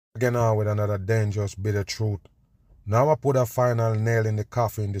Again on with another dangerous bit of truth. Now I put a final nail in the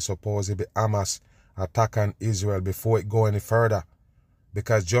coffin, the supposed Hamas attack on Israel before it go any further.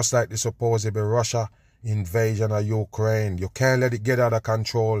 Because just like the supposed Russia invasion of Ukraine, you can't let it get out of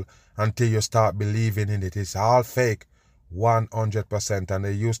control until you start believing in it. It's all fake, 100%. And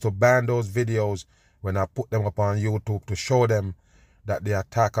they used to ban those videos when I put them up on YouTube to show them that the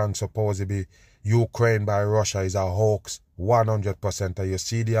attack on supposedly Ukraine by Russia is a hoax, 100%. And you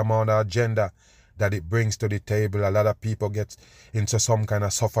see the amount of agenda that it brings to the table. A lot of people get into some kind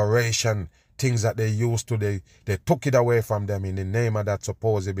of sufferation, things that they used to, they took it away from them in the name of that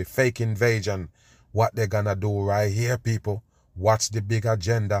supposedly fake invasion. What they're gonna do right here, people? What's the big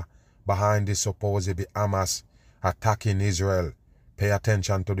agenda behind this supposedly Hamas attacking Israel? Pay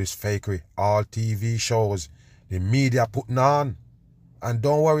attention to this fakery. All TV shows, the media putting on. And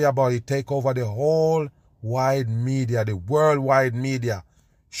don't worry about it. Take over the whole wide media, the worldwide media,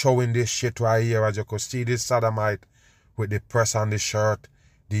 showing this shit right here. As you could see, this sodomite with the press on the shirt.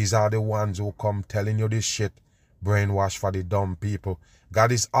 These are the ones who come telling you this shit. Brainwash for the dumb people.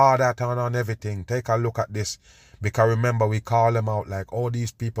 God is all that on everything. Take a look at this. Because remember, we call them out like, oh,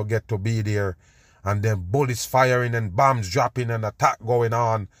 these people get to be there. And then bullets firing and bombs dropping and attack going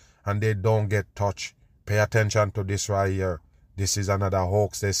on. And they don't get touched. Pay attention to this right here. This is another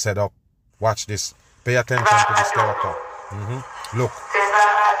hoax they set up. Watch this. Pay attention to this character. Look.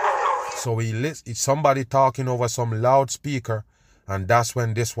 So it's somebody talking over some loudspeaker. And that's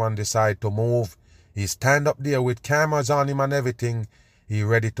when this one decide to move. He stand up there with cameras on him and everything. He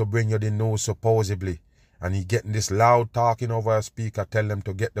ready to bring you the news supposedly. And he getting this loud talking over a speaker. Tell them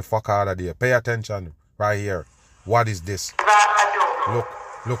to get the fuck out of there. Pay attention right here. What is this? Look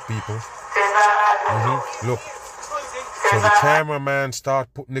people. Look. So the cameraman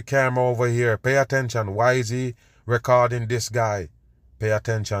start putting the camera over here. Pay attention. Why is he recording this guy? Pay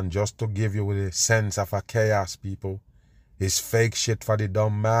attention just to give you the sense of a chaos, people. It's fake shit for the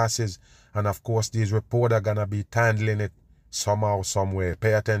dumb masses. And of course, these reporters are gonna be handling it somehow, somewhere.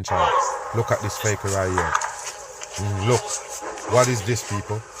 Pay attention. Look at this fake right here. Look. What is this,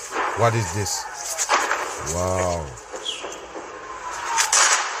 people? What is this? Wow.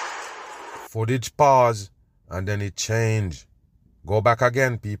 Footage pause. And then it change. Go back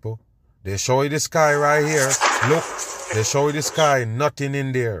again, people. They show you the sky right here. Look. They show you the sky. Nothing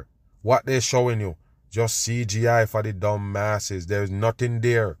in there. What they showing you? Just CGI for the dumb masses. There's nothing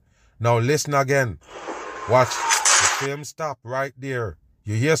there. Now listen again. Watch. The film stop right there.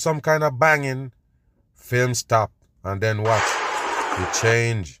 You hear some kind of banging. Film stop. And then watch. It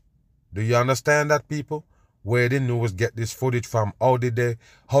change. Do you understand that, people? Where the news get this footage from? How did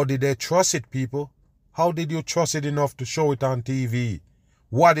they trust it, people? How did you trust it enough to show it on TV?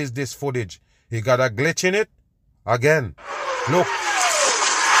 What is this footage? He got a glitch in it? Again. Look.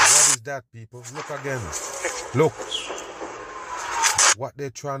 What is that, people? Look again. Look. What they're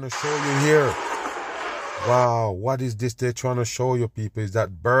trying to show you here. Wow. What is this they're trying to show you, people? Is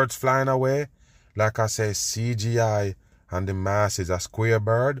that birds flying away? Like I say, CGI and the mass is a square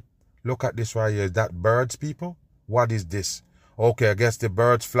bird. Look at this right here. Is that birds, people? What is this? Okay, I guess the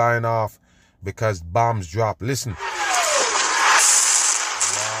birds flying off because bombs drop. Listen. Wow.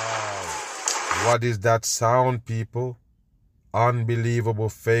 What is that sound, people? Unbelievable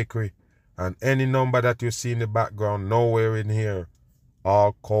fakery. And any number that you see in the background, nowhere in here.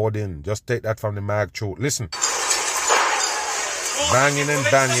 All coding. Just take that from the mag truth. Listen. Banging and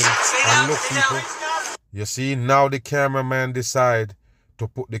banging. And look, people. You see, now the cameraman decide to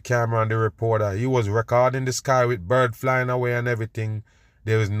put the camera on the reporter. He was recording the sky with bird flying away and everything.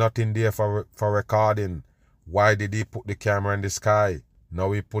 There is nothing there for recording. Why did he put the camera in the sky?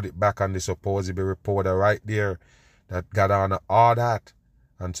 Now he put it back on the supposedly reporter right there that got on all that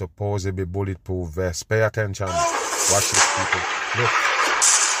and supposedly bulletproof vest. Pay attention. Watch this, people. Look.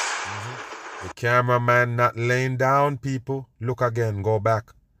 The cameraman not laying down, people. Look again. Go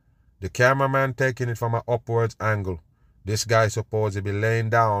back. The cameraman taking it from an upwards angle. This guy supposed to be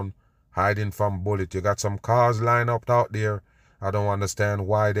laying down, hiding from bullet. You got some cars lined up out there. I don't understand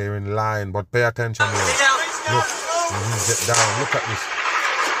why they're in line, but pay attention here. Look. Get down. Look at this.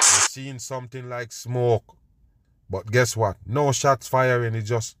 You're seeing something like smoke. But guess what? No shots firing. It's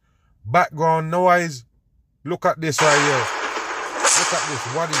just background noise. Look at this right here. Look at this.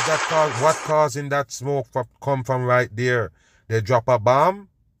 What is that cause? What causing that smoke come from right there? They drop a bomb?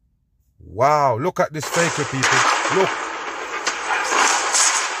 Wow. Look at this faker, people. Look.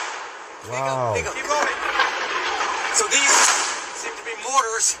 Wow. So these seem to be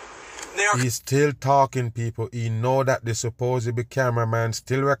mortars. He's still talking, people. He know that the supposedly cameraman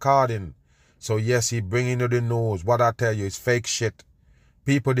still recording. So yes, he bringing you the news. What I tell you is fake shit.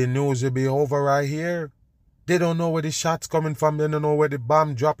 People, the news will be over right here. They don't know where the shots coming from. They don't know where the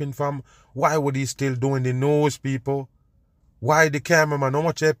bomb dropping from. Why would he still doing the news, people? Why the cameraman? How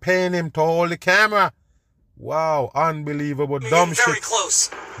much they paying him to hold the camera? Wow, unbelievable dumb shit. Very close.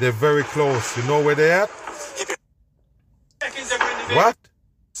 They're very close. You know where they at? What?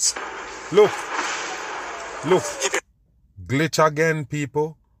 Look. Look. Glitch again,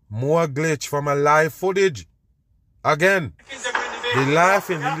 people. More glitch from a live footage. Again. They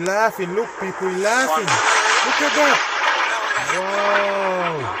laughing. He laughing. Look, people, he laughing. Look at that.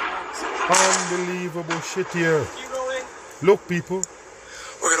 Wow. Unbelievable shit here. Look, people.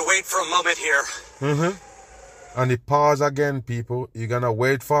 We're going to wait for a moment here. And they pause again, people. You're going to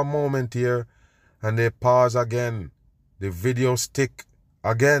wait for a moment here. And they pause again. The video stick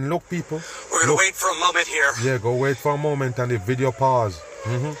again. Look, people. We're going to wait for a moment here. Yeah, go wait for a moment and the video pause.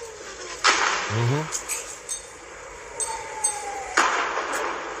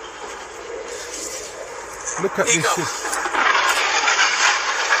 Look at this shit.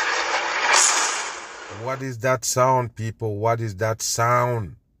 What is that sound, people? What is that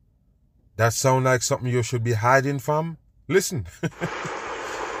sound? That sound like something you should be hiding from? Listen.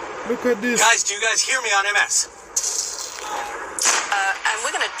 Look at this. Guys, do you guys hear me on MS? And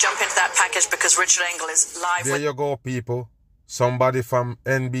we're going to jump into that package because Richard Engel is live. There you go, people. Somebody from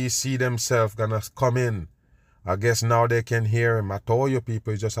NBC themselves gonna come in. I guess now they can hear him. I told you,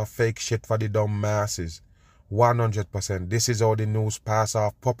 people, it's just a fake shit for the dumb masses. 100%. This is how the news pass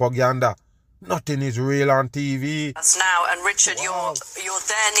off propaganda. Nothing is real on TV. Us now, and Richard, Wow. you're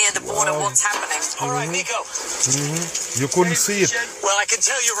there near the border. Wow. What's happening? All right, Nico. You couldn't see it. Well, I can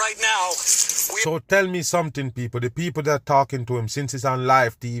tell you right now. So tell me something, people. The people that are talking to him, since it's on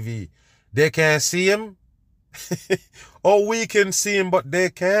live TV, they can't see him? Oh, we can see him, but they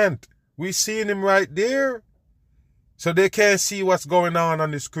can't. We seeing him right there. So they can't see what's going on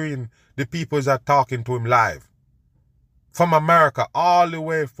the screen. The people that are talking to him live. From America, all the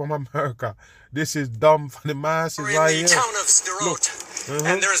way from America. This is dumb for the masses We're right in here. the town of Sderot,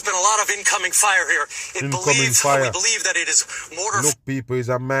 and there has been a lot of incoming fire here. We believe that it is mortar. Look, people, is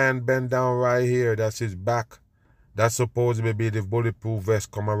a man bent down right here. That's his back. That's supposed to be the bulletproof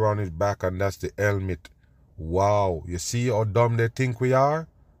vest come around his back, and that's the helmet. Wow. You see how dumb they think we are?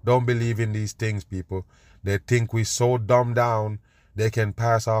 Don't believe in these things, people. They think we're so dumbed down, they can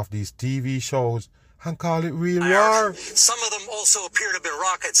pass off these TV shows and call it real war. Some of them also appear to have been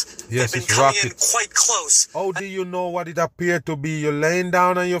rockets. Yes, They've been it's coming rockets. in quite close. How do you know what it appeared to be? You're laying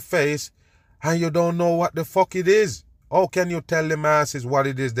down on your face and you don't know what the fuck it is. How can you tell the masses what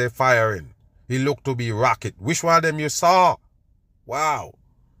it is they're firing? It looked to be rocket. Which one of them you saw? Wow.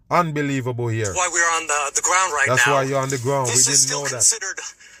 Unbelievable here. That's why we're on the ground right That's now. why you're on the ground. This We is didn't still know that. considered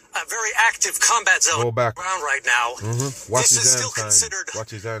a very active combat zone. Go back. Ground right now. Watch This his is hand still sign. considered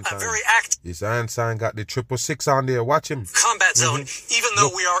Watch his hand a sign. very active His hand sign got the 666 on there. Watch him. combat zone, even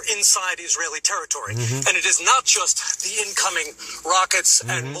though we are inside Israeli territory. And it is not just the incoming rockets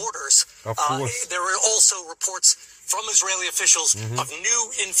and mortars. Of course. There are also reports from Israeli officials of new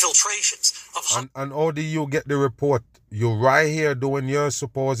infiltrations of And how do you get the report? You right here doing your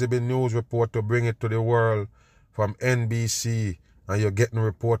supposed news report to bring it to the world from NBC, and you're getting a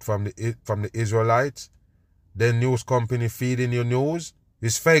report from the Israelites. Then news company feeding your news.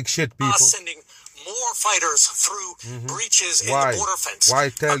 It's fake shit, people. sending more fighters through breaches in Why? the border fence. Why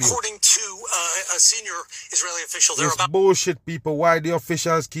tell you? According to a senior Israeli official, they're It's about bullshit, people. Why the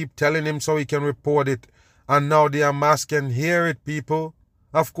officials keep telling him so he can report it, and now the Hamas can hear it, people?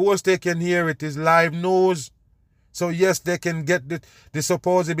 Of course they can hear it. It's live news. So yes, they can get the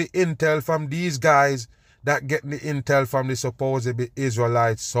supposed intel from these guys that get the intel from the supposed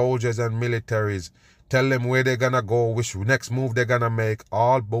Israelite soldiers and militaries. Tell them where they're gonna go, which next move they're gonna make.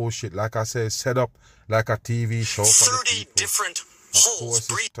 All bullshit. Like I say, set up like a TV show for the 30 people. different Of holes, course, it's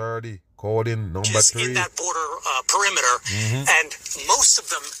breaches 30. Coding number 3. in that border perimeter, and most of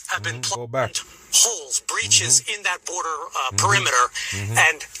them have been Go back. holes, breaches in that border perimeter,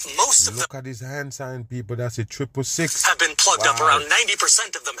 and most of them Look at his hand sign, people. That's a 666. have been plugged up. Wow. Around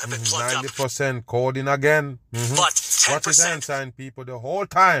 90% of them have been plugged up. 90% coding again. But What is hand 10%, sign, people, the whole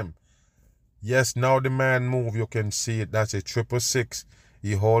time? Yes, now the man move, you can see it. That's a 666.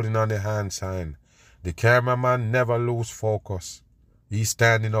 He holding on the hand sign. The cameraman never lose focus. He's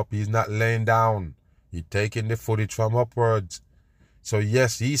standing up. He's not laying down. He's taking the footage from upwards. So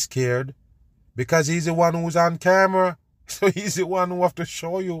yes, he's scared because he's the one who's on camera. So he's the one who have to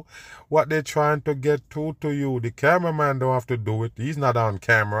show you what they're trying to get through to you. The cameraman don't have to do it. He's not on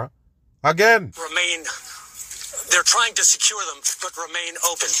camera. Again. remain, they're trying to secure them, but remain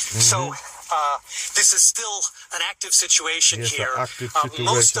open. So this is still an active situation Yes, here. an active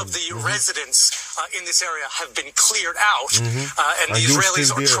Most of situation. the residents in this area have been cleared out, and the you Israelis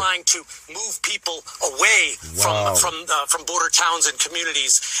still are there? trying to move people away Wow. from border towns and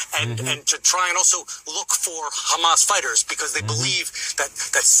communities, and to try and also look for Hamas fighters, because they believe that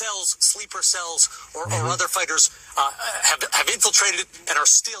cells, sleeper cells, or other fighters have infiltrated and are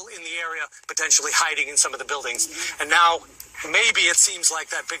still in the area, potentially hiding in some of the buildings. And now, maybe it seems like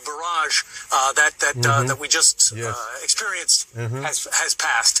that big barrage that we just Yes. experienced has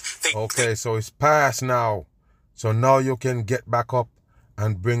passed. Okay, so it's past now. So now you can get back up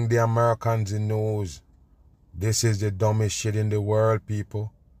and bring the Americans in news. This is the dumbest shit in the world,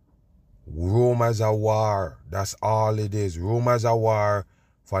 people. Rumors of war. That's all it is. Rumors of war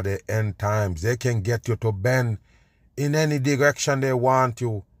for the end times. They can get you to bend in any direction they want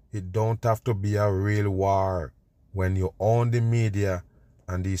you. It don't have to be a real war. When you own the media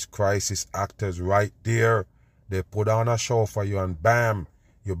and these crisis actors right there, they put on a show for you and bam,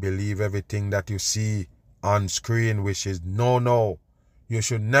 you believe everything that you see on screen, which is no. You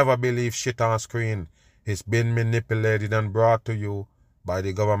should never believe shit on screen. It's been manipulated and brought to you by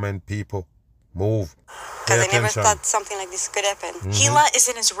the government people. Move. Pay Because I never attention. thought something like this could happen. Hila is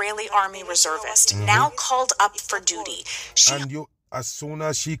an Israeli army reservist, now called up for duty. She And you, as soon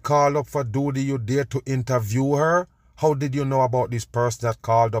as she called up for duty, you dare to interview her? How did you know about this person that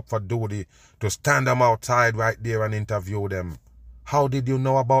called up for duty to stand them outside right there and interview them? How did you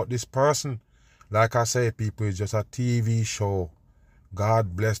know about this person? Like I say, people, it's just a TV show.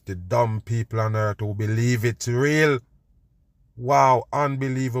 God bless the dumb people on earth who believe it's real. Wow,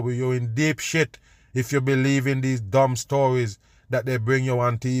 unbelievable. You're in deep shit if you believe in these dumb stories that they bring you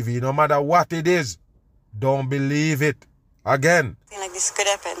on TV. No matter what it is, don't believe it. Again. Something like this could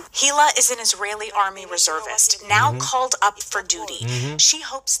happen. Hila is an Israeli army reservist, now called up for duty. She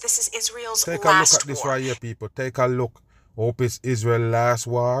hopes this is Israel's Take a look last at this war. right here, people. Take a look. Hope it's Israel's last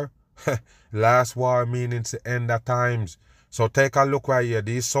war. Last war meaning it's the end of times. So take a look right here.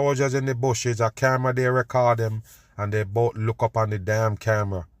 These soldiers in the bushes, a camera, they record them, and they both look up on the damn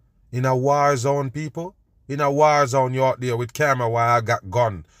camera. In a war zone, people. In a war zone, you're out there with camera while I got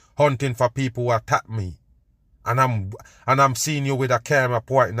gun, hunting for people who attack me. And I'm seeing you with a camera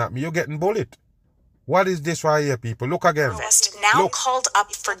pointing at me. You're getting bullet. What is this right here, people? Look again. Now Look. called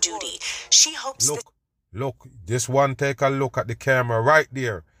up for duty. She hopes that Look. This one, take a look at the camera right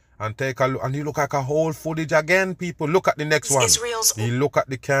there. And take a look. And you look like a whole footage again, people. Look at the next one. Israel's You look at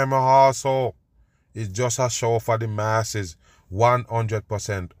the camera also. It's just a show for the masses.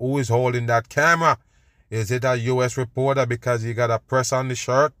 100%. Who is holding that camera? Is it a U.S. reporter because he got a press on the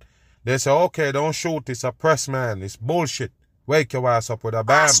shirt? They say, okay, don't shoot. It's a press man. It's bullshit. Wake your ass up with a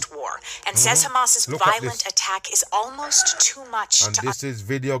bam. last war, and says Hamas's Look at violent this. attack is almost too much And to this is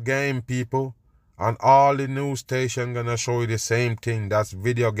video game, people. And all the news station gonna show you the same thing. That's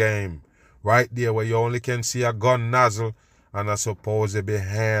video game. Right there where you only can see a gun nozzle and a supposed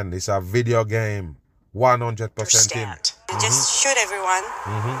hand. It's a video game. 100% in. understand. You just shoot everyone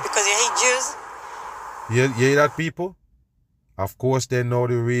because you hate Jews. You hear that, people? Of course they know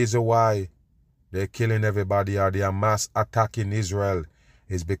the reason why they're killing everybody or they are mass attacking Israel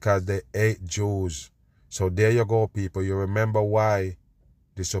is because they hate Jews. So there you go, people. You remember why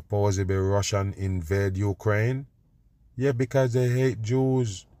the supposedly Russian invade Ukraine? Yeah, because they hate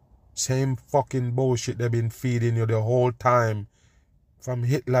Jews. Same fucking bullshit they've been feeding you the whole time from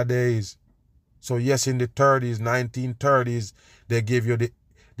Hitler days. So yes, in the 30s, 1930s, they give you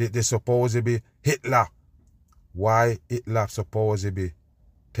the supposedly Hitler. Why Hitler supposedly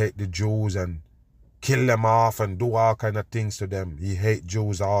take the Jews and kill them off and do all kind of things to them? He hate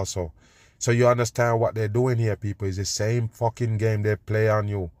Jews also. So you understand what they're doing here, people? It's the same fucking game they play on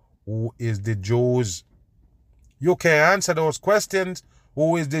you. Who is the Jews? You can't answer those questions.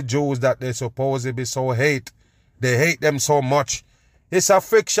 Who is the Jews that they supposedly so hate? They hate them so much. It's a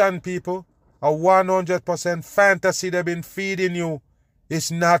fiction, people. A 100% fantasy they've been feeding you. It's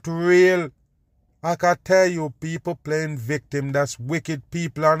not real. I can tell you, people playing victim, that's wicked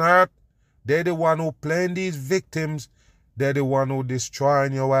people on earth. They're the one who playing these victims. They're the one who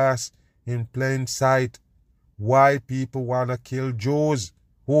destroying your ass in plain sight. Why people want to kill Jews?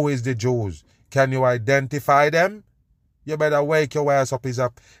 Who is the Jews? Can you identify them? You better wake your ass up.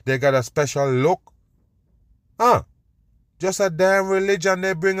 They got a special look. Just a damn religion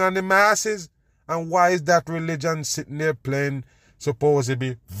they bring on the masses. And why is that religion sitting there playing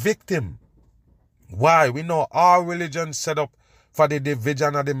supposedly victim? Why? We know all religions set up for the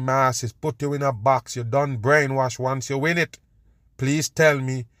division of the masses. Put you in a box. You done brainwash once you win it. Please tell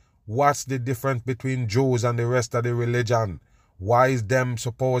me what's the difference between Jews and the rest of the religion. Why is them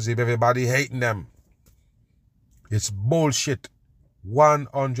supposedly everybody hating them? It's bullshit.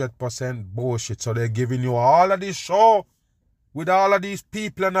 100% bullshit. So they're giving you all of this show with all of these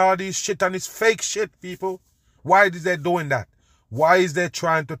people and all this shit, and it's fake shit, people. Why is they doing that? Why is they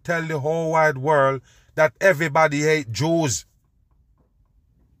trying to tell the whole wide world that everybody hate Jews?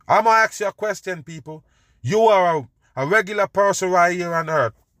 I'm going to ask you a question, people. You are a regular person right here on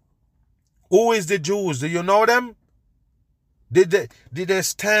earth. Who is the Jews? Do you know them? Did they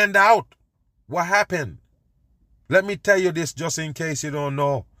stand out? What happened? Let me tell you this just in case you don't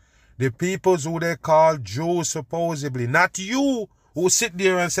know. The peoples who they call Jews supposedly, not you who sit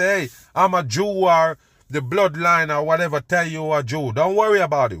there and say, hey, I'm a Jew or the bloodline or whatever tell you a Jew. Don't worry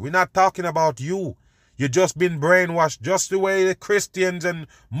about it. We're not talking about you. You just been brainwashed just the way the Christians and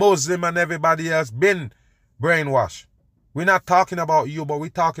Muslim and everybody else been brainwashed. We're not talking about you, but we're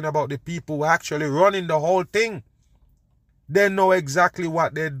talking about the people who actually running the whole thing. They know exactly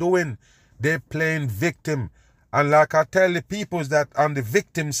what they're doing. They're playing victim. And like I tell the peoples that on the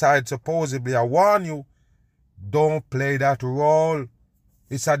victim side, supposedly, I warn you, don't play that role.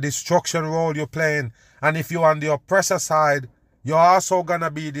 It's a destruction role you're playing. And if you're on the oppressor side, you're also going to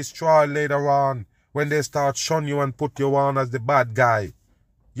be destroyed later on when they start shun you and put you on as the bad guy.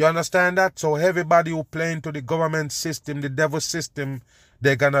 You understand that? So everybody who playing to the government system, the devil system,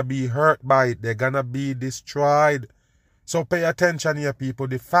 they're going to be hurt by it. They're going to be destroyed. So pay attention here, people.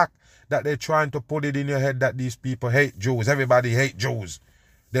 The fact that they're trying to put it in your head that these people hate Jews. Everybody hate Jews.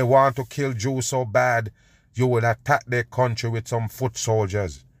 They want to kill Jews so bad, you will attack their country with some foot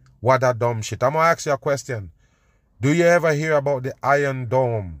soldiers. What a dumb shit. I'm going to ask you a question. Do you ever hear about the Iron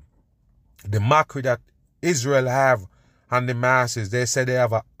Dome? The mockery that Israel have on the masses. They say they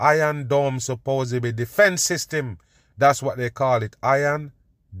have an Iron Dome supposedly defense system. That's what they call it. Iron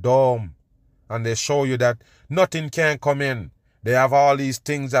Dome. And they show you that nothing can come in. They have all these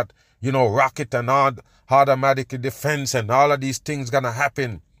things that, you know, rocket and automatic defense and all of these things gonna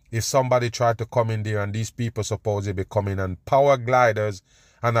happen if somebody try to come in there, and these people supposedly come in and power gliders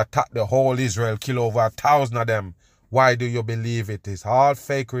and attack the whole Israel, kill over 1,000 of them. Why do you believe it is all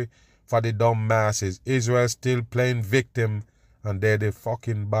fakery for the dumb masses? Israel still playing victim, and they're the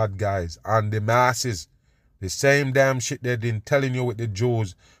fucking bad guys. And the masses, the same damn shit they've been telling you with the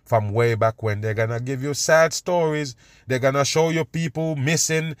Jews from way back when. They're gonna give you sad stories. They're gonna show you people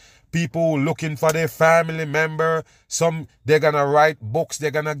missing, people looking for their family member. They're gonna write books.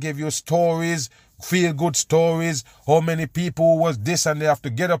 They're gonna give you stories, feel good stories. How many people was this, and they have to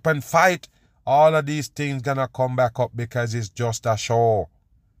get up and fight. All of these things gonna come back up because it's just a show.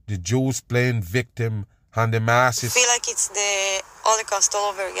 The Jews playing victim and the masses. I feel like it's the Holocaust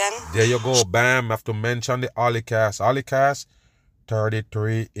all over again. There you go, bam. I have to mention the Holocaust. Holocaust,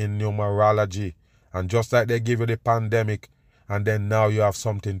 33 in numerology. And just like they give you the pandemic, and then now you have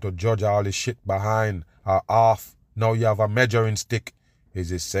something to judge all the shit behind or off. Now you have a measuring stick. It's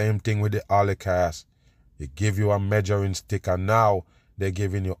the same thing with the Holocaust. They give you a measuring stick, and now they're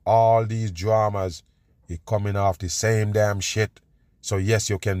giving you all these dramas. You're coming off the same damn shit. So yes,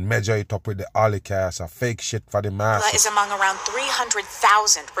 you can measure it up with the Holocaust, a fake shit for the masses. Is among around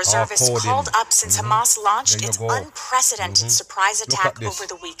 300,000 reservists called up since Hamas launched its unprecedented surprise attack over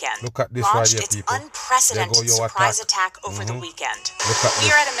the weekend. Look at this right here, people. Unprecedented surprise attack over the weekend.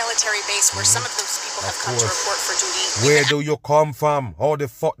 We are at a military base where some of those people have come to report for duty. Where do you come from? How the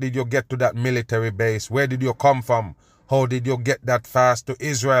fuck did you get to that military base? Where did you come from? How did you get that fast to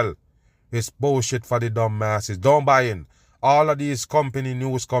Israel? It's bullshit for the dumb masses. Don't buy in. All of these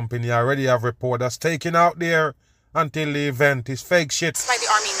news company already have reporters taken out there until the event is fake shit. By the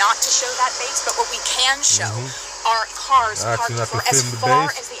army not to show that base, but what we can show are cars parked for as far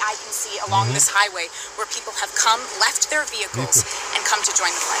as the eye can see along this highway, where people have come, left their vehicles, and come to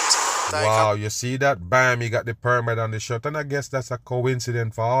join the fight. Wow, you see that? Bam, he got the permit on the shirt. And I guess that's a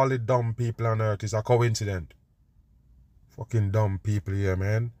coincidence for all the dumb people on earth. It's a coincidence. Fucking dumb people here,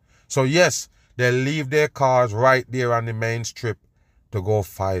 man. So yes, they leave their cars right there on the main strip to go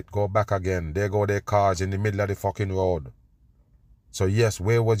fight, go back again. There go their cars in the middle of the fucking road. So yes,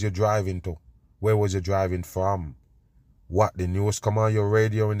 where was you driving to? Where was you driving from? What, the news come on your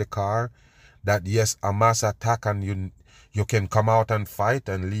radio in the car? That yes, Hamas attack and you can come out and fight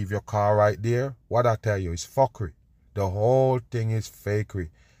and leave your car right there? What I tell you, it's fuckery. The whole thing is fakery.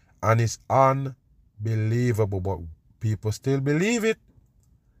 And it's unbelievable, but people still believe it.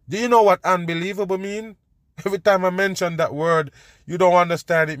 Do you know what unbelievable mean? Every time I mention that word, you don't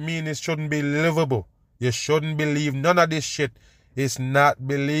understand it mean it shouldn't be livable. You shouldn't believe none of this shit. It's not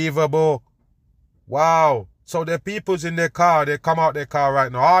believable. Wow. So the people's in their car, they come out their car right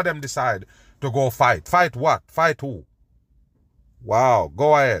now. All of them decide to go fight. Fight what? Fight who? Wow,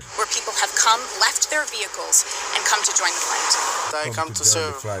 go ahead. Where people have left their vehicles, and come to join the fight. I come to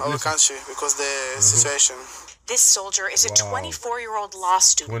serve our country because the situation. This soldier is a 24-year-old law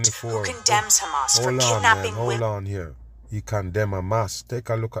student who condemns Hamas for kidnapping women. Hold on here. He condemns Hamas. Take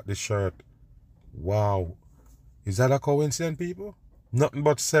a look at the shirt. Wow. Is that a coincidence, people? Nothing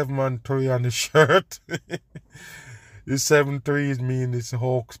but 7 and 3 on the shirt. The 7-3 mean it's a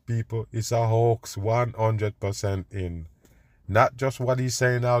hoax, people. It's a hoax, 100% in. Not just what he's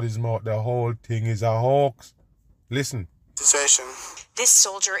saying out his mouth. The whole thing is a hoax. Listen. Situation. This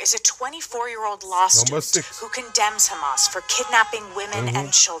soldier is a 24-year-old law student who condemns Hamas for kidnapping women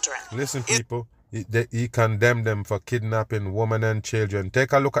and children. Listen, people. He condemned them for kidnapping women and children.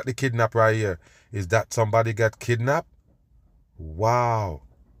 Take a look at the kidnap right here. Is that somebody got kidnapped? Wow.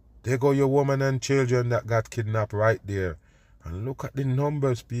 There go your woman and children that got kidnapped right there. And look at the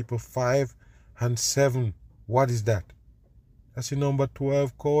numbers, people. 5 and 7. What is that? That's the number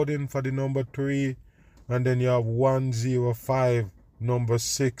 12 coding for the number 3. And then you have 105, number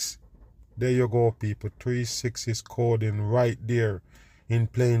 6. There you go, people. 36 is coding right there in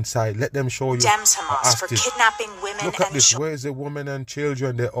plain sight. Let them show you. Condemns Hamas for kidnapping women Look at this. Where's the women and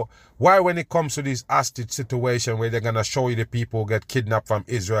children? Why, when it comes to this hostage situation where they're going to show you the people who get kidnapped from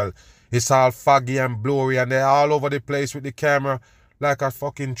Israel, it's all foggy and blurry and they're all over the place with the camera like a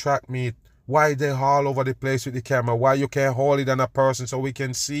fucking track meet. Why they all over the place with the camera? Why you can't hold it on a person so we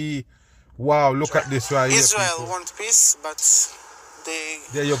can see? Wow, look at this right here. Israel want peace, but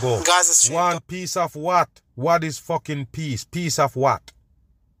there you go. Gaza One piece of what? What is fucking peace? Peace of what?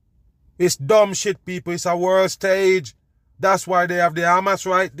 It's dumb shit, people. It's a world stage. That's why they have the Hamas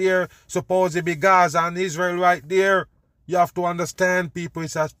right there. Supposedly Gaza and Israel right there. You have to understand, people.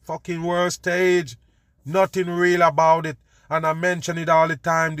 It's a fucking world stage. Nothing real about it. And I mention it all the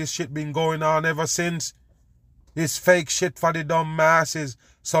time. This shit been going on ever since. It's fake shit for the dumb masses.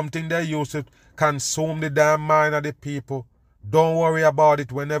 Something they use to consume the damn mind of the people. Don't worry about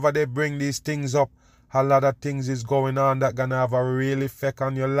it. Whenever they bring these things up, a lot of things is going on that gonna have a real effect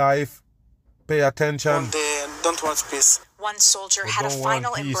on your life. Pay attention. They don't want peace. One soldier had a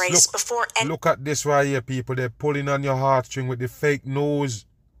final embrace before... Look at this right here, people. They're pulling on your heartstring with the fake news.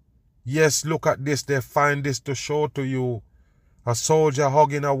 Yes, look at this. They find this to show to you. A soldier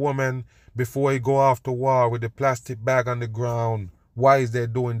hugging a woman before he go off to war with a plastic bag on the ground. Why is they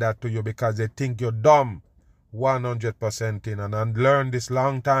doing that to you? Because they think you're dumb. 100% in. And I learned this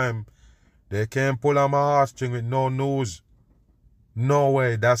long time. They can't pull on my heartstring with no news. No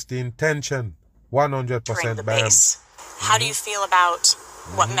way. That's the intention. 100% bam. How do you feel about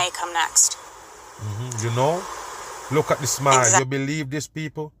what may come next? You know? Look at the smile. You believe this,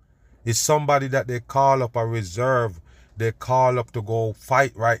 people? It's somebody that they call up a reserve. They call up to go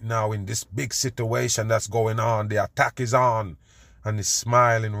fight right now in this big situation that's going on. The attack is on. And he's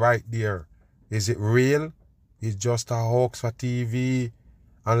smiling right there. Is it real? It's just a hoax for TV.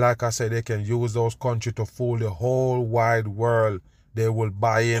 And like I said, they can use those countries to fool the whole wide world. They will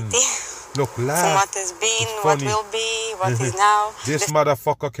buy in. Look, laugh. From what has been, what will be, what is now. This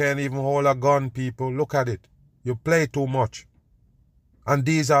motherfucker can't even hold a gun, people. Look at it. You play too much. And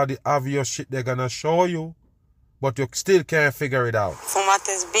these are the obvious shit they're gonna show you. But you still can't figure it out. From what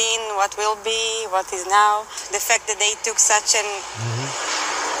has been, what will be, what is now. The fact that they took such an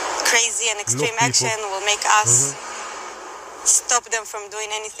crazy and extreme action will make us stop them from doing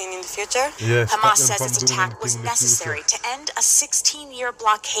anything in the future. Yes, Hamas says its attack was necessary to end a 16-year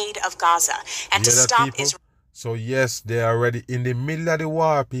blockade of Gaza and to stop Israel. So yes, they are already in the middle of the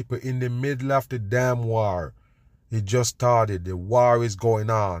war, people. In the middle of the damn war. It just started. The war is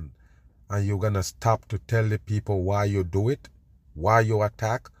going on. And you're going to stop to tell the people why you do it? Why you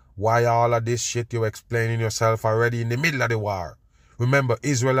attack? Why all of this shit you're explaining yourself already in the middle of the war? Remember,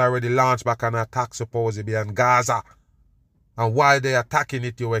 Israel already launched back an attack supposedly on Gaza. And why they attacking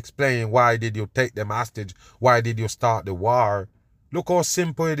it, you explain. Why did you take them hostage? Why did you start the war? Look how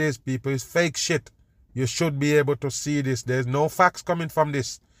simple it is, people. It's fake shit. You should be able to see this. There's no facts coming from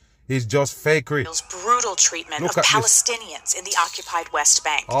this. It's just fakery. Brutal treatment of Palestinians in the occupied West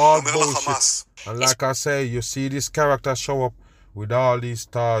Bank. All bullshit. And like I say, you see this character show up with all these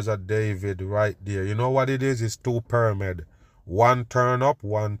stars of David right there. You know what it is? It's two pyramids. One turn up,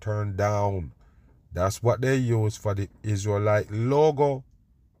 one turn down. That's what they use for the Israelite logo.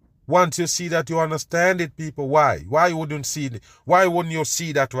 Once you see that, you understand it, people. Why? Why wouldn't you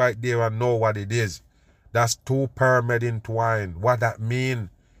see that right there and know what it is? That's two pyramids entwined. What that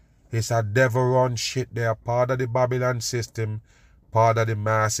mean? It's a devil-run shit. They are part of the Babylon system, part of the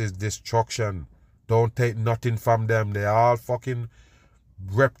masses' destruction. Don't take nothing from them. They're all fucking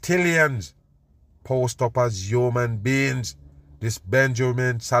reptilians. Post up as human beings. This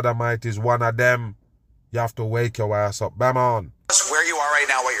Benjamin Sodomite is one of them. You have to wake your ass up. Bam on. Where you are right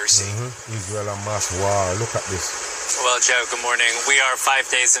now, what you're seeing. Israel Hamas war. Look at this. Well, Joe, good morning. We are 5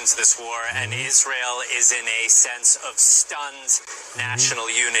 days into this war, and Israel is in a sense of stunned national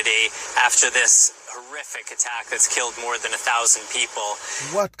unity after this horrific attack that's killed more than 1,000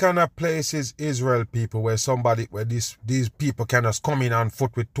 people. What kind of place is Israel, people, where these people can just come in on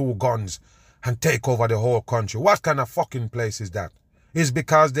foot with 2 guns and take over the whole country? What kind of fucking place is that? It's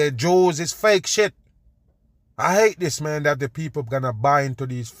because they're Jews. It's fake shit. I hate this, man, that the people gonna buy into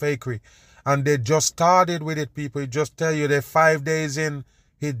these fakery. And they just started with it, people. It just tell you they're 5 days in.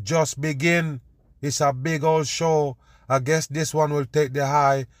 It just begin. It's a big old show. I guess this one will take the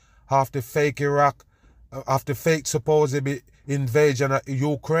high off the fake Iraq, off the fake supposed invasion of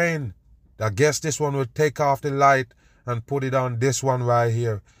Ukraine. I guess this one will take off the light and put it on this one right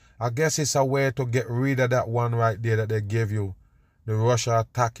here. I guess it's a way to get rid of that one right there that they give you. The Russia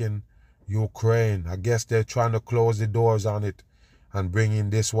attacking Ukraine. I guess they're trying to close the doors on it and bring in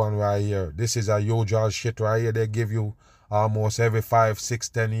this one right here. This is a usual shit right here. They give you almost every 5, 6,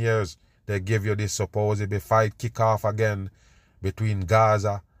 10 years. They give you this supposed fight kick off again between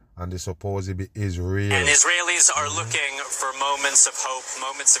Gaza and the supposed Israel. And Israelis are looking for moments of hope,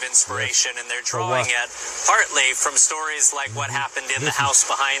 moments of inspiration, and they're drawing it partly from stories like what happened in the house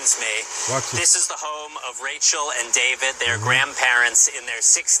behind me. This is the home of Rachel and David, their grandparents in their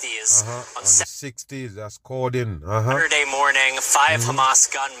 60s. On the 60s, that's called in. Saturday morning, 5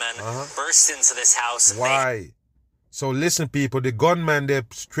 Hamas gunmen burst into this house. Why? So listen, people, the gunmen, they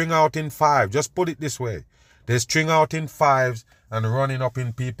string out in 5. Just put it this way. They string out in 5s and running up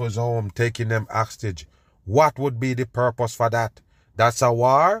in people's home, taking them hostage. What would be the purpose for that? That's a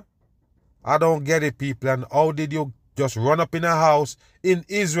war? I don't get it, people. And how did you just run up in a house in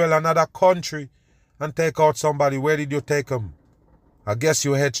Israel, another country, and take out somebody? Where did you take them? I guess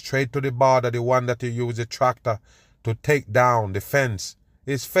you head straight to the border, the one that you use the tractor to take down the fence.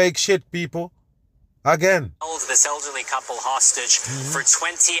 It's fake shit, people. Again. Held this elderly couple hostage for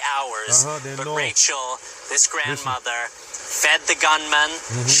 20 hours. But know. Rachel, this grandmother, fed the gunmen.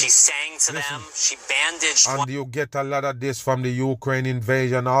 She sang to them. She bandaged. And you get a lot of this from the Ukraine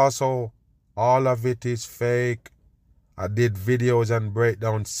invasion also. All of it is fake. I did videos and break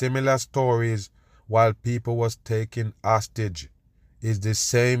down similar stories while people was taken hostage. It's the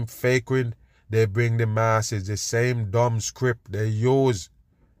same fakery they bring the masses, the same dumb script they use.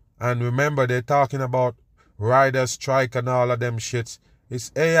 And remember, they're talking about rider strike and all of them shits.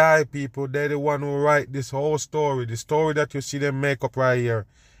 It's AI, people. They're the one who write this whole story. The story that you see them make up right here,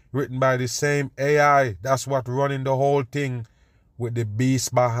 written by the same AI. That's what running the whole thing with the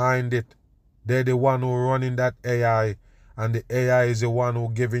beast behind it. They're the one who running that AI. And the AI is the one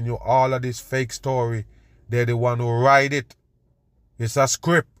who giving you all of this fake story. They're the one who write it. It's a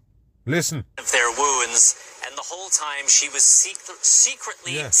script. Listen. Of their wounds. And the whole time she was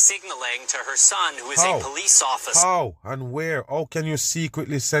secretly signaling to her son, who is a police officer. How and where? How can you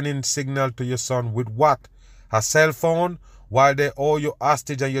secretly send in signal to your son? With what? A cell phone? While they owe you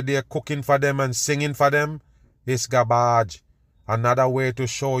hostage and you're there cooking for them and singing for them? It's garbage. Another way to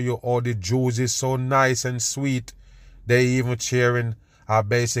show you how the Jews is so nice and sweet. They even cheering are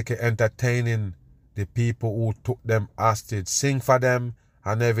basically entertaining the people who took them hostage. Sing for them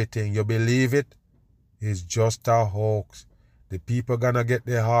and everything. You believe it? It's just a hoax. The people gonna get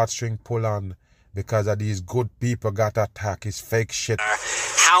their heartstring pulled on because of these good people got attacked. It's fake shit.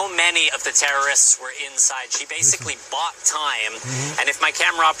 How many of the terrorists were inside? She basically bought time. And if my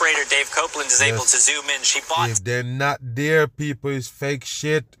camera operator, Dave Copeland, is able to zoom in, she bought... If they're not there, people, it's fake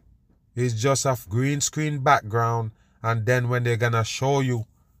shit. It's just a green screen background. And then when they're gonna show you,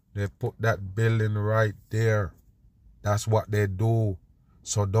 they put that building right there. That's what they do.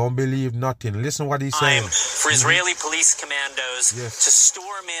 So don't believe nothing. Listen what he's saying. For Israeli police commandos to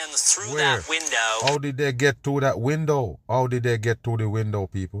storm in through that window. How did they get through that window? How did they get through the window,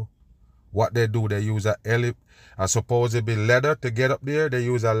 people? What they do, they use a supposedly ladder to get up there. They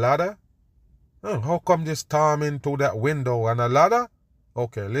use a ladder. Oh, how come they storm into that window and a ladder?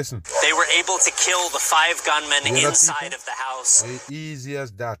 Okay, listen. They were able to kill the 5 gunmen inside of the house. It's easy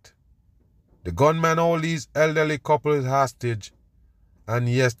as that. The gunmen hold these elderly couples hostage. And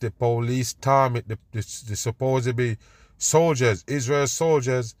yes, the police storm it, the supposedly soldiers, Israel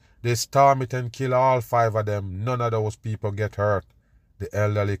soldiers, they storm it and kill all 5 of them. None of those people get hurt. The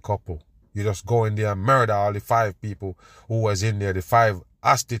elderly couple. You just go in there and murder all the 5 people who was in there, the 5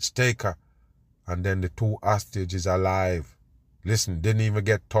 hostage taker. And then the 2 hostages alive. Listen, didn't even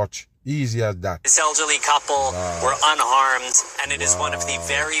get touched. Easy as that. This elderly couple were unharmed, and it is one of the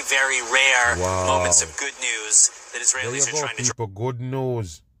very, very rare moments of good news that Israelis are trying to... People, good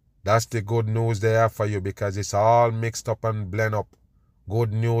news. That's the good news they have for you, because it's all mixed up and blend up.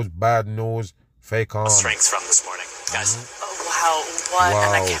 Good news, bad news, fake on. Strength from this morning, guys. Wow, what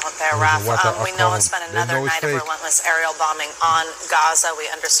an account there, Raf. We know it's been another night of relentless aerial bombing on Gaza. We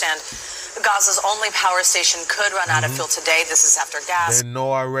understand Gaza's only power station could run out of fuel today. This is after gas. They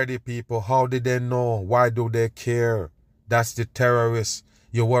know already, people. How did they know? Why do they care? That's the terrorists.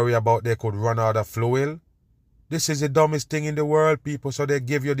 You worry about they could run out of fuel? This is the dumbest thing in the world, people. So they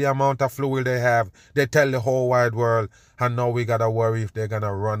give you the amount of fuel they have. They tell the whole wide world. And now we gotta worry if they're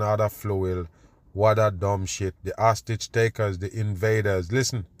gonna run out of fuel. What a dumb shit. The hostage takers, the invaders.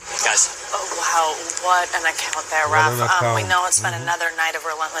 Listen. Guys. Wow, what an account there, Raf. We know it's been another night of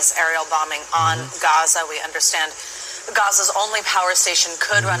relentless aerial bombing on Gaza. We understand Gaza's only power station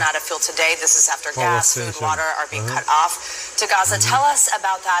could run out of fuel today. This is after gas, food, water are being cut off to Gaza. Tell us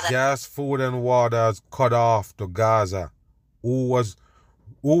about that. Gas, food, and water is cut off to Gaza. Who was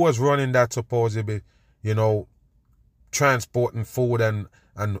running that supposedly, transporting food and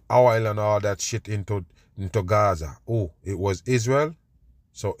oil and all that shit into Gaza? Oh, it was Israel.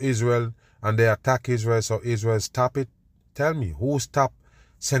 So Israel, and they attack Israel, so Israel stop it. Tell me, who stopped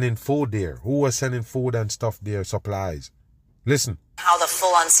sending food there? Who was sending food and stuff there, supplies? Listen. How the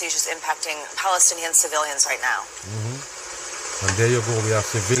full-on siege is impacting Palestinian civilians right now. And there you go, we have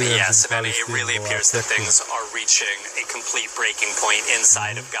civilians. Yes, Savannah, it really appears that things are reaching a complete breaking point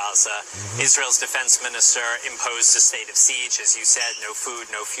inside of Gaza. Israel's defense minister imposed a state of siege, as you said, no food,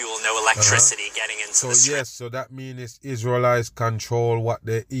 no fuel, no electricity getting into the street. Yes, so that means Israelites control what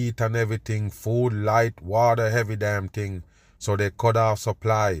they eat and everything, food, light, water, heavy damn thing. So they cut off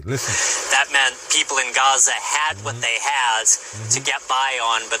supply. Listen. That meant people in Gaza had what they had to get by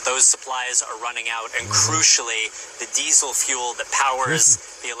on, but those supplies are running out. And crucially, the diesel fuel that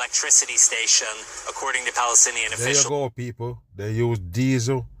powers the electricity station, according to Palestinian officials. There you go, people. They use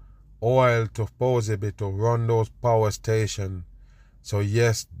diesel, oil to supposedly to run those power stations. So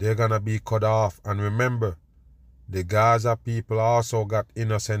yes, they're going to be cut off. And remember, the Gaza people also got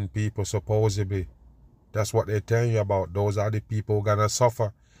innocent people supposedly. That's what they're telling you about. Those are the people who are going to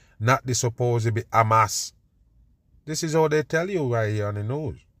suffer. Not the supposedly Hamas. This is how they tell you right here on the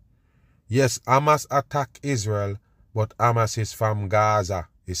news. Yes, Hamas attack Israel, but Hamas is from Gaza.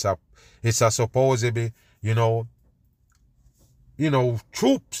 It's a supposedly,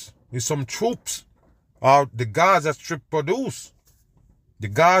 troops. It's some troops. The Gaza Strip produce. The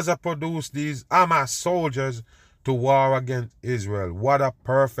Gaza produce these Hamas soldiers to war against Israel. What a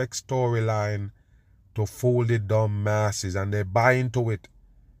perfect storyline to fool the dumb masses, and they buy into it.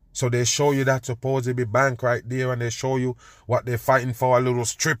 So they show you that supposedly bank right there, and they show you what they're fighting for, a little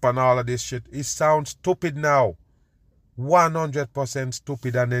strip and all of this shit. It sounds stupid now. 100%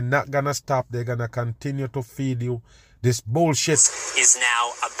 stupid, and they're not gonna stop. They're gonna continue to feed you this bullshit. Is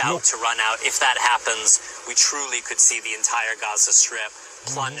now about to run out. If that happens, we truly could see the entire Gaza Strip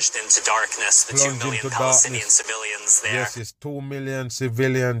plunged into darkness. The 2 million Palestinian civilians there. Yes, it's 2 million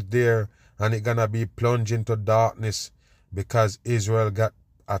civilians there, and it's gonna be plunged into darkness because Israel got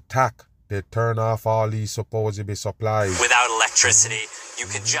attacked. They turn off all these supposedly supplies. Without electricity, you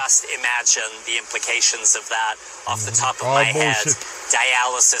could just imagine the implications of that off the top of my head.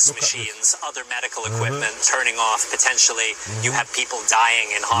 Dialysis machines, other medical equipment turning off potentially. You have people dying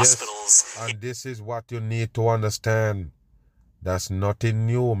in hospitals. Yes. And this is what you need to understand. That's nothing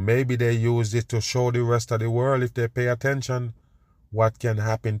new. Maybe they use it to show the rest of the world, if they pay attention, what can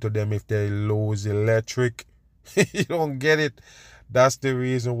happen to them if they lose electric. You don't get it. That's the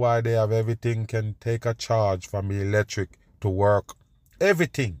reason why they have everything can take a charge from the electric to work.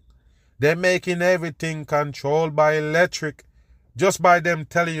 Everything. They're making everything controlled by electric. Just by them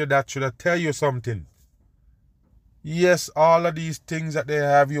telling you that should I tell you something. Yes, all of these things that they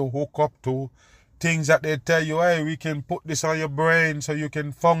have you hook up to, things that they tell you, hey, we can put this on your brain so you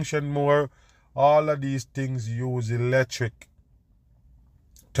can function more. All of these things use electric.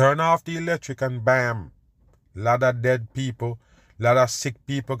 Turn off the electric and bam. A lot of dead people. A lot of sick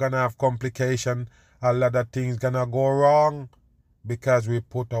people gonna have complication. A lot of things gonna go wrong because we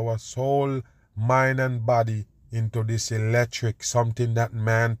put our soul, mind, and body into this electric, something that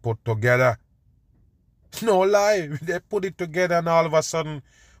man put together. No lie, they put it together and all of a sudden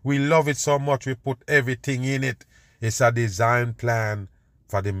we love it so much we put everything in it. It's a design plan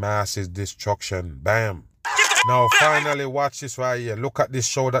for the masses' destruction. Bam. Now finally watch this right here. Look at this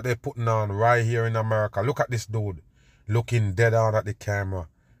show that they're putting on right here in America. Look at this dude. Looking dead on at the camera.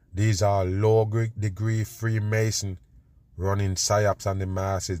 These are low-degree Freemason running psyops on the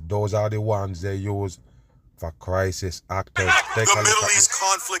masses. Those are the ones they use for crisis actors. The Middle East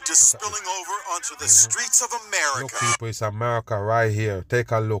conflict is spilling over onto the streets of America. Look, people, it's America right here.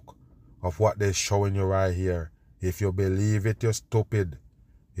 Take a look of what they're showing you right here. If you believe it, you're stupid.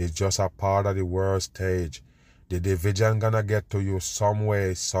 It's just a part of the world stage. The division gonna get to you some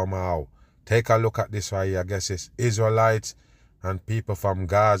way, somehow. Take a look at this right here. I guess it's Israelites and people from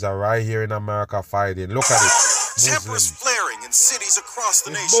Gaza right here in America fighting. Look at it. Tempers flaring in cities across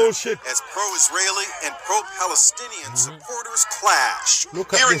the It's nation bullshit. as pro-Israeli and pro-Palestinian supporters clash.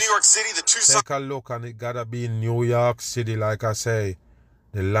 Look at Here in this. New York City, the two Take a look, and it gotta be in New York City, like I say.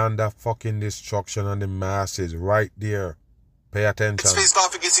 The land of fucking destruction and the masses right there. Pay attention. faced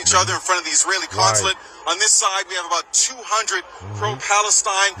off against each other in front of the Israeli consulate. On this side, we have about 200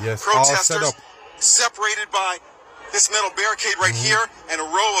 pro-Palestine Yes, all set protesters up. separated by this metal barricade right here and a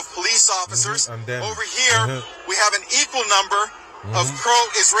row of police officers. And then, over here, we have an equal number of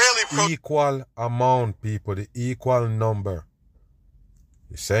pro-Israeli Equal amount, people. The equal number.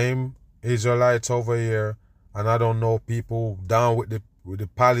 The same Israelites over here, and I don't know people down with the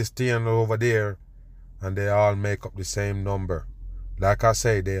Palestinians over there, and they all make up the same number. Like I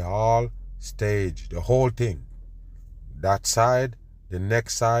say, they all stage the whole thing. That side, the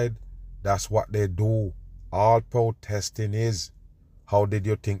next side, that's what they do. All protesting is. How did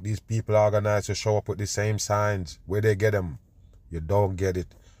you think these people organize to show up with the same signs? Where they get them? You don't get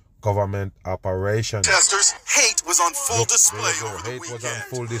it. Government operation. protesters. Hate was on full Look, display there you go. over the Hate weekend. was on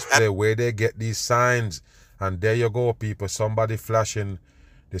full display. Where they get these signs. And there you go, people. Somebody flashing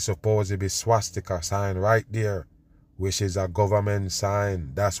the supposed swastika sign right there, which is a government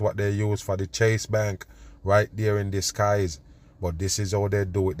sign. That's what they use for the Chase Bank right there in the skies. But this is how they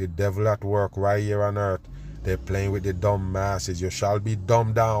do it. The devil at work right here on earth. They're playing with the dumb masses. You shall be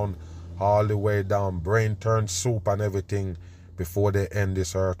dumbed down all the way down. Brain turned soup and everything before they end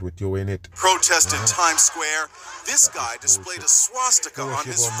this earth with you in it. Protest in Times Square. This guy displayed a swastika on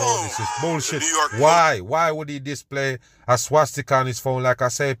his phone. This is bullshit. The New York Why? Why would he display a swastika on his phone? Like I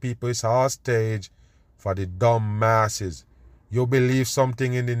say, people, it's all stage for the dumb masses. You believe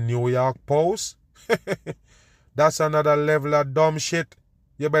something in the New York Post? That's another level of dumb shit.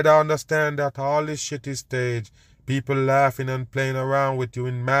 You better understand that all this shit is staged. People laughing and playing around with you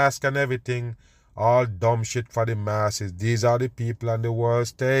in masks and everything. All dumb shit for the masses. These are the people on the world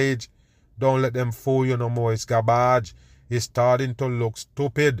stage. Don't let them fool you no more. It's garbage. It's starting to look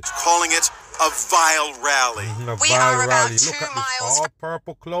stupid. calling it a vile rally. We are about 2 Look at miles this. All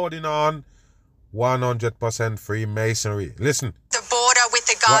purple clothing on. 100% Freemasonry. Listen. the border with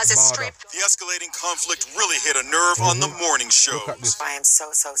the Gaza What Strip. The escalating conflict really hit a nerve on the morning Look at shows. this. I am so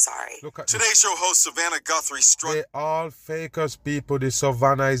sorry. Look at this. Today's show host Savannah Guthrie struck They all fakers, people. The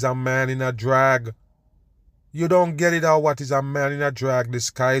Savannah is a man in a drag. You don't get it out what is a man in a drag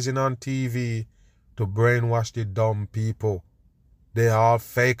disguising on TV to brainwash the dumb people. They all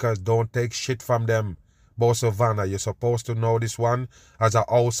fakers. Don't take shit from them. But Savannah, you're supposed to know this one as a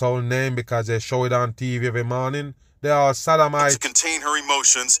household name because they show it on TV every morning. They are to sodomites. contain her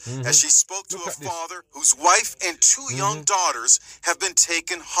emotions as she spoke to Look a at this. father whose wife and 2 young daughters have been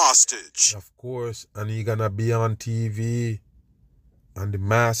taken hostage. Of course, and he gonna be on TV, and the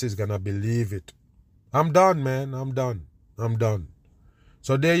masses gonna believe it. I'm done, man. I'm done.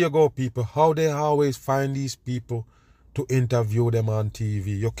 So there you go, people. How they always find these people to interview them on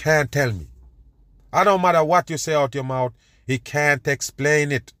TV. You can't tell me. I don't matter what you say out your mouth. He can't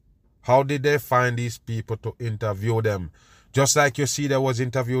explain it. How did they find these people to interview them? Just like you see there was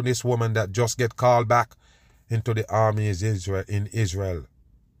interviewing this woman that just get called back into the army in Israel.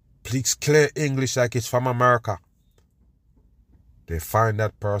 Please clear English like it's from America. They find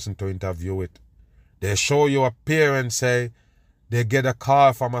that person to interview it. They show you a parent say they get a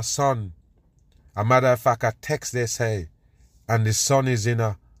call from a son. A matter of fact, a text they say, and the son is in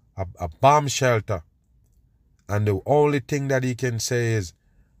a bomb shelter. And the only thing that he can say is,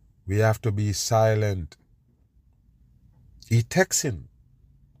 we have to be silent. He texting.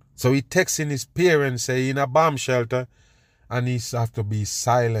 So he texting his parents, say in a bomb shelter, and he have to be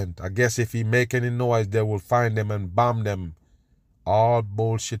silent. I guess if he make any noise, they will find them and bomb them. All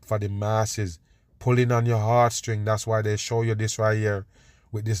bullshit for the masses. Pulling on your heartstring. That's why they show you this right here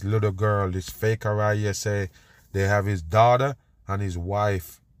with this little girl, this faker right here. Say they have his daughter and his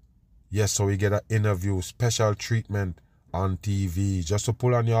wife. Yes, so he get an interview, special treatment on TV just to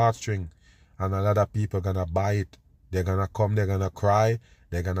pull on your heartstring. And a lot of people gonna buy it. They're gonna come, they're gonna cry,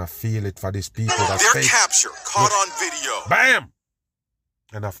 they're gonna feel it for these people. That's Their fake. capture caught on video. Bam!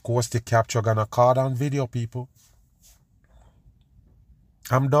 And of course the capture gonna caught on video, people.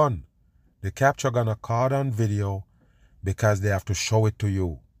 I'm done. The capture gonna caught on video. because they have to show it to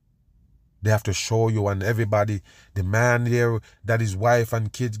you. They have to show you, and everybody, the man there that his wife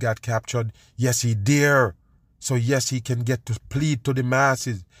and kids got captured, yes, he dare. So yes, he can get to plead to the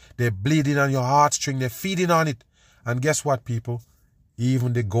masses. They're bleeding on your heartstring. They're feeding on it. And guess what, people?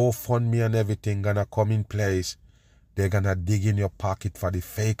 Even the GoFundMe and everything gonna come in place. They're gonna dig in your pocket for the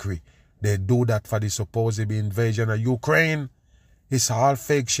fakery. They do that for the supposed invasion of Ukraine. It's all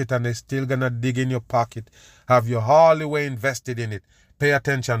fake shit, and they're still gonna dig in your pocket. Have you all the way invested in it. Pay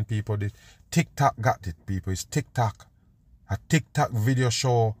attention, people. The TikTok got it, people. It's TikTok. A TikTok video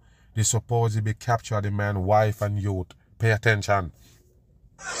show they supposedly captured the man, wife, and youth. Pay attention.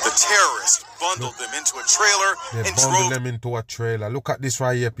 The terrorists bundled them into a trailer and bundled them into a trailer. Look at this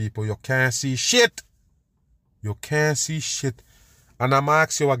right here, people. You can't see shit. You can't see shit. And I'm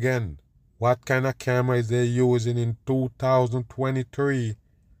asking you again, what kind of camera is they using in 2023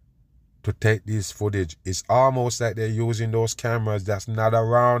 to take this footage? It's almost like they're using those cameras that's not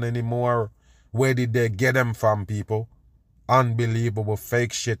around anymore. Where did they get them from, people? Unbelievable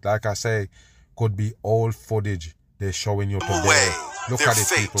fake shit, like I say, could be old footage they're showing you today. Look at it,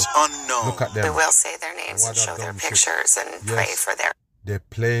 people. Unknown. Look at them. We will say their names and show their pictures and pray for their... They're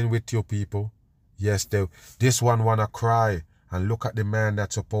playing with you, people. Yes, this one wanna cry. And look at the man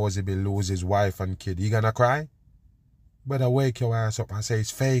that supposedly lose his wife and kid. You gonna cry? Better wake your ass up and say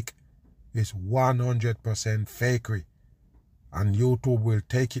it's fake. It's 100% fakery. And YouTube will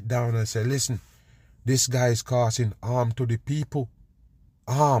take it down and say, listen, this guy is causing harm to the people.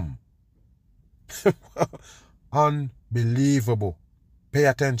 Harm. Unbelievable. Pay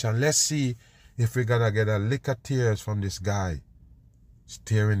attention. Let's see if we're gonna get a lick of tears from this guy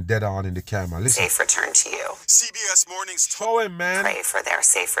staring dead on in the camera. Listen. Safe return to you. CBS Morning's Show him, man. Pray for their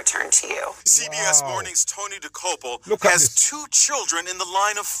safe return to you. CBS Morning's Tony DeCopel has 2 children in the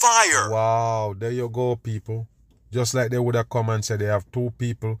line of fire. Wow, there you go, people. Just like they would have come and said they have 2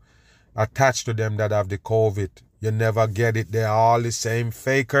 people attached to them that have the COVID. You never get it. They're all the same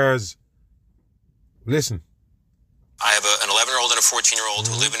fakers. Listen. I have an 11-year-old and a 14-year-old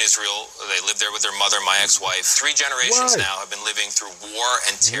who live in Israel. They live there with their mother, my ex-wife. 3 generations now have been living through war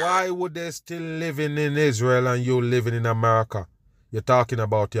and terror. Why would they still living in Israel and you living in America? You're talking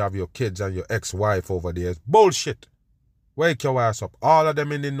about you have your kids and your ex-wife over there. It's bullshit. Wake your ass up. All of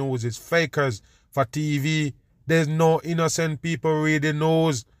them in the news is fakers for TV. There's no innocent people reading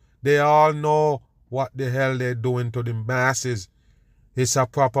news. They all know what the hell they're doing to the masses. It's a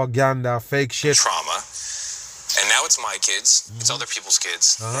propaganda, fake shit. Trauma. And now it's my kids. It's other people's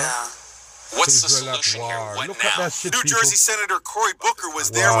kids. Yeah. What's the solution here? What Look now? at that shit, New people. Jersey Senator Cory Booker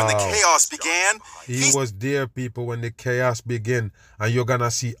was there when the chaos began. He was there, people, when the chaos began. And you're going to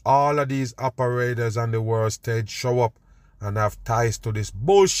see all of these operators on the world stage show up and have ties to this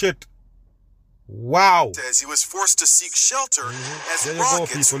bullshit. Wow. Says he was forced to seek shelter as There you go,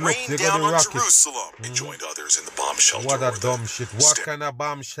 rockets people. Look, rained they got down the on rockets. Jerusalem. He joined others in the bomb shelter. What a dumb shit. What kind of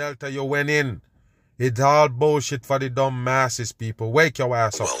bomb shelter you went in? It's all bullshit for the dumb masses, people. Wake your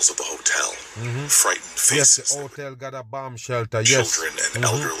ass up. Wells of the hotel. Frightened Yes, faces. the hotel got a bomb shelter. Children Yes. and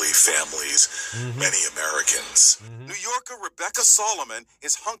elderly families. Many Americans. New Yorker Rebecca Solomon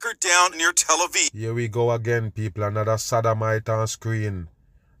is hunkered down near Tel Aviv. Here we go again, people. Another sodomite on screen.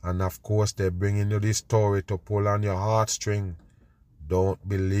 And of course, they're bringing you this story to pull on your heartstring. Don't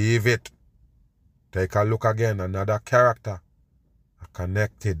believe it. Take a look again. Another character.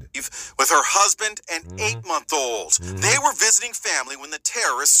 Connected. With her husband and 8-month-old. They were visiting family when the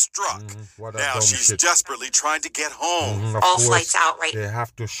terrorists struck. Now she's desperately trying to get home. Of All course, flights out right they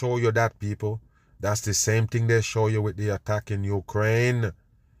have to show you that, people. That's the same thing they show you with the attack in Ukraine.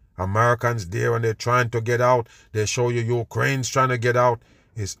 Americans there and they're trying to get out. They show you Ukraine's trying to get out.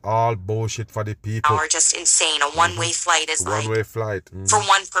 It's all bullshit for the people. are just insane. A one-way flight is One-way flight. for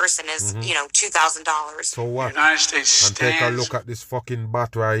one person is, $2,000. So what? United States And take a stands look at this fucking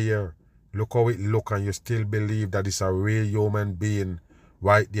bat right here. Look how it look, and you still believe that it's a real human being.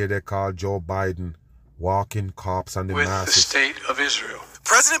 Right there they call Joe Biden. Walking cops and the with the masses. state of Israel.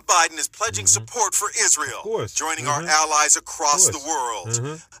 President Biden is pledging support for Israel, Of course. joining our allies across Of the course.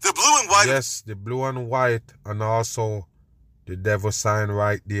 world. The blue and white Yes, the blue and white, and also the devil sign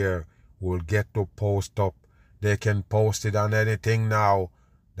right there will get to post up. They can post it on anything now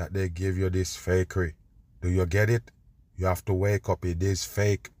that they give you this fakery. Do you get it? You have to wake up. It is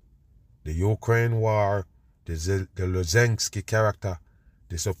fake. The Ukraine war, the Zelensky character,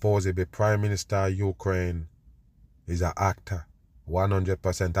 the supposed Prime Minister of Ukraine, is an actor.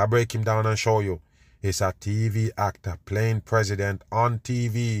 100%. I break him down and show you. He's a TV actor playing president on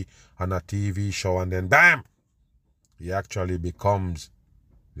TV on a TV show, and then bam! He actually becomes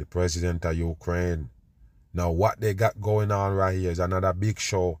the president of Ukraine. Now what they got going on right here is another big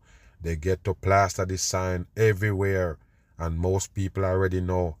show. They get to plaster this sign everywhere. And most people already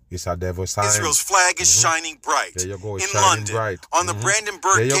know it's a devil sign. Israel's flag is shining bright. There you go. It's in shining London, bright. On the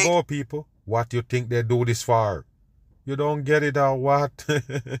Brandenburg There you Gate. go, people. What do you think they do this for? You don't get it or what?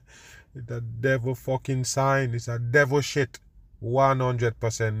 It's a devil fucking sign. It's a devil shit.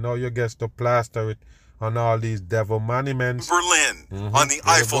 100%. Now you get to plaster it on all these devil monuments. Berlin, on the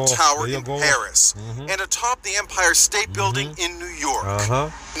Eiffel Tower in Paris, and atop the Empire State Building in New York.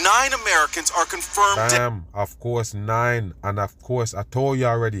 9 Americans are confirmed dead. Of course, 9. And of course, I told you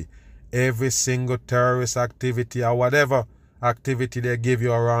already, every single terrorist activity or whatever activity they give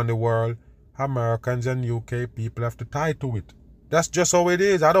you around the world, Americans and UK people have to tie to it. That's just how it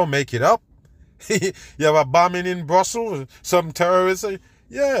is. I don't make it up. You have a bombing in Brussels, some terrorists.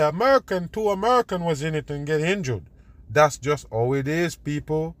 Yeah, two American was in it and get injured. That's just how it is,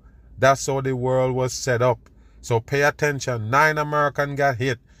 people. That's how the world was set up. So pay attention. 9 Americans got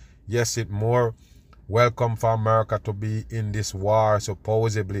hit. Yes, it's more welcome for America to be in this war,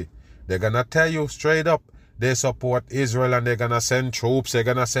 supposedly. They're going to tell you straight up, they support Israel and they're going to send troops, they're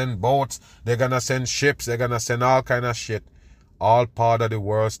going to send boats, they're going to send ships, they're going to send all kind of shit. All part of the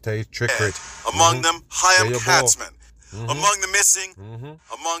world state trickery. Among them, Chaim Katzman. Among the missing,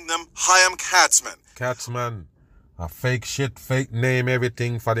 among them, Chaim Katzman. Katzman, a fake shit, fake name,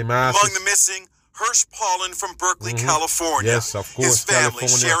 everything for the masses. Among the missing, Hirsch Paulin from Berkeley, California. Yes, of course, his family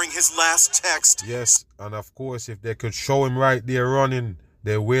California. Sharing his last text. Yes, and of course, if they could show him right there running,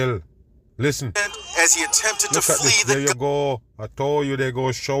 they will. Listen. As he attempted to flee There you go. I told you they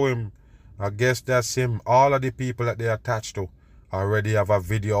go show him. I guess that's him. All of the people that they attached to already have a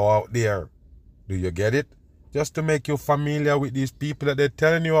video out there. Do you get it? Just to make you familiar with these people that they're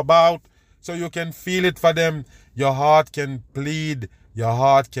telling you about, so you can feel it for them. Your heart can plead. Your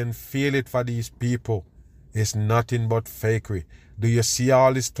heart can feel it for these people. It's nothing but fakery. Do you see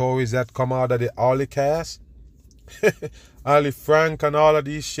all the stories that come out of the Ollie cast? Ali Frank and all of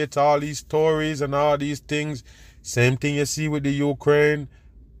these shit, all these stories and all these things. Same thing you see with the Ukraine.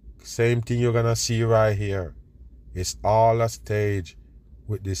 Same thing you're gonna see right here. It's all a stage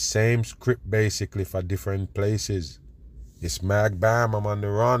with the same script basically for different places. It's Mag Bam, I'm on the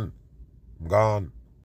run. I'm gone.